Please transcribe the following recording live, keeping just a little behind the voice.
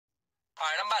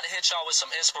Alright, I'm about to hit y'all with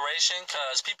some inspiration,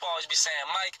 because people always be saying,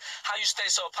 Mike, how you stay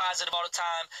so positive all the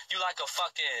time? You like a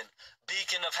fucking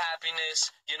beacon of happiness.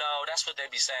 You know, that's what they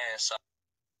be saying. So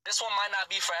this one might not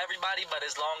be for everybody, but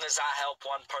as long as I help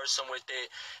one person with it,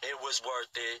 it was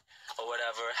worth it, or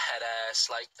whatever. Head ass.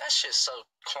 Like, that shit's so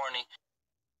corny.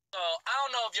 So, I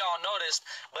don't know if y'all noticed,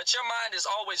 but your mind is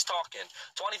always talking.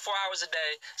 24 hours a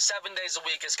day, 7 days a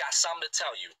week, it's got something to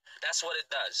tell you. That's what it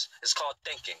does. It's called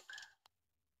thinking.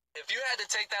 If you had to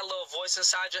take that little voice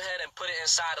inside your head and put it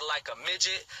inside of like a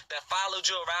midget that followed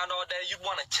you around all day, you'd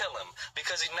want to kill him,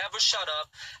 because he never shut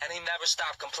up and he never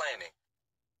stopped complaining.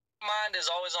 Mind is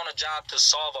always on a job to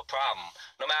solve a problem.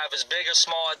 No matter if it's big or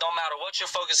small, it don't matter what you're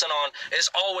focusing on,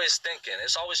 it's always thinking.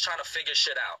 It's always trying to figure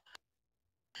shit out.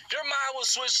 Your mind will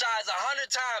switch sides 100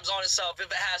 times on itself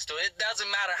if it has to. It doesn't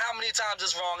matter how many times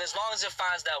it's wrong, as long as it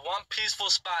finds that one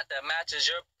peaceful spot that matches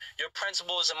your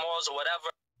principles and morals or whatever.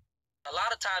 A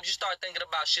lot of times you start thinking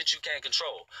about shit you can't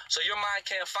control. So your mind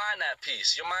can't find that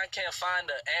peace. Your mind can't find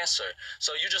the answer.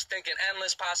 So you're just thinking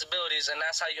endless possibilities, and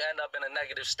that's how you end up in a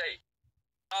negative state.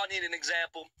 I'll need an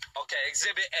example. Okay,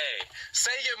 exhibit A.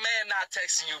 Say your man not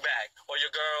texting you back, or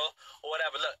your girl, or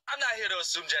whatever. Look, I'm not here to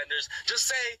assume genders. Just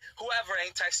say whoever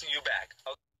ain't texting you back.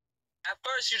 Okay? At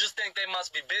first, you just think they must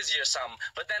be busy or something,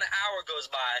 but then an hour goes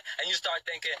by, and you start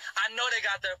thinking, I know they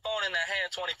got their phone in their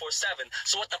hand 24/7,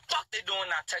 so what the fuck they doing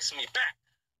not texting me back?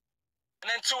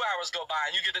 And then 2 hours go by,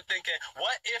 and you get to thinking,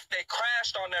 what if they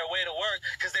crashed on their way to work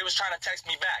because they was trying to text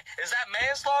me back? Is that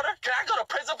manslaughter? Can I go to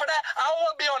prison for that? I don't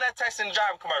want to be on that texting and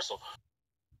driving commercial.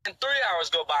 And 3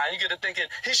 hours go by, and you get to thinking,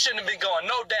 he shouldn't have been going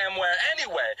no damn where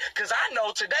anyway, because I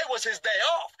know today was his day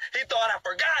off. He thought I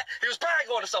forgot. He was probably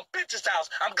going to some bitch's house.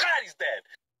 I'm glad he's dead.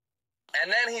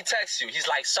 And then he texts you. He's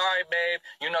like, sorry, babe.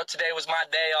 You know, today was my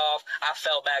day off. I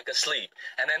fell back asleep.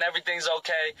 And then everything's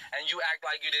okay, and you act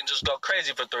like you didn't just go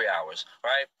crazy for 3 hours,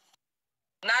 right?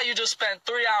 Now you just spent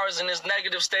 3 hours in this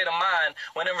negative state of mind,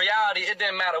 when in reality, it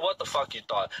didn't matter what the fuck you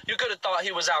thought. You could have thought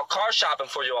he was out car shopping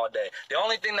for you all day. The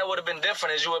only thing that would have been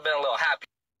different is you would have been a little happy.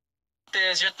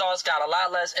 Is your thoughts got a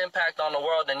lot less impact on the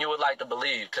world than you would like to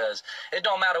believe, because it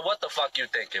don't matter what the fuck you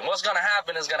thinking. What's going to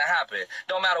happen is going to happen.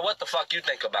 Don't matter what the fuck you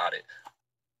think about it.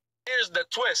 Here's the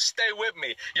twist. Stay with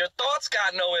me. Your thoughts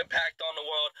got no impact on the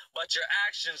world, but your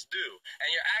actions do.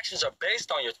 And your actions are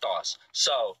based on your thoughts.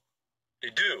 So, they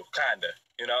do, kind of,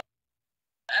 you know?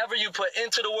 Whatever you put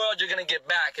into the world, you're going to get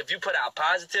back. If you put out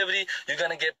positivity, you're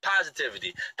going to get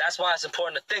positivity. That's why it's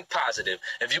important to think positive.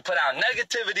 If you put out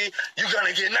negativity, you're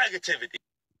going to get negativity.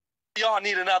 Y'all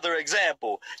need another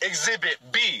example. Exhibit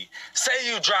B. Say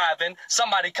you driving,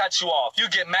 somebody cuts you off. You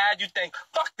get mad, you think,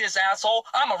 fuck this asshole,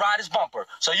 I'ma ride his bumper.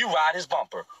 So you ride his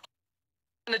bumper.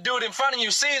 And the dude in front of you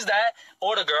sees that,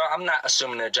 or the girl, I'm not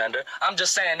assuming their gender, I'm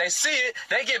just saying they see it,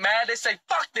 they get mad, they say,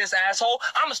 fuck this asshole,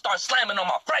 I'ma start slamming on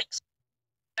my brakes.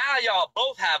 Now y'all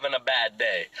both having a bad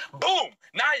day. Boom!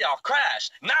 Now y'all crash.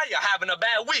 Now y'all having a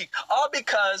bad week. All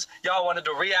because y'all wanted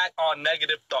to react on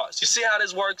negative thoughts. You see how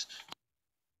this works?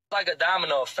 Like a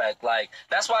domino effect. Like,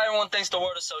 that's why everyone thinks the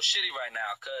world is so shitty right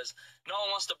now, because no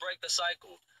one wants to break the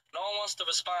cycle. No one wants to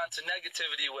respond to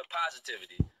negativity with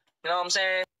positivity. You know what I'm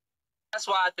saying? That's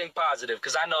why I think positive,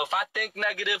 because I know if I think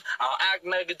negative, I'll act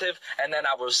negative, and then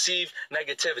I'll receive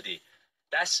negativity.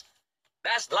 That's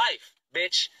life,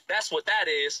 bitch. That's what that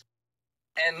is.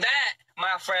 And that,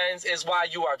 my friends, is why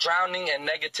you are drowning in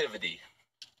negativity.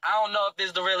 I don't know if this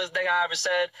is the realest thing I ever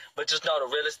said, but just know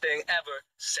the realest thing ever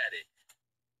said it.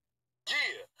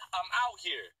 Yeah, I'm out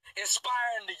here,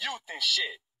 inspiring the youth and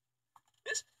shit.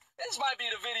 This might be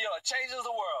the video that changes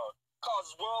the world,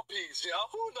 causes world peace, you know?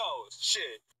 Who knows?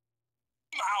 Shit.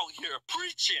 I'm out here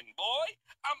preaching, boy.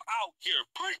 I'm out here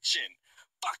preaching.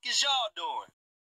 Fuck is y'all doing?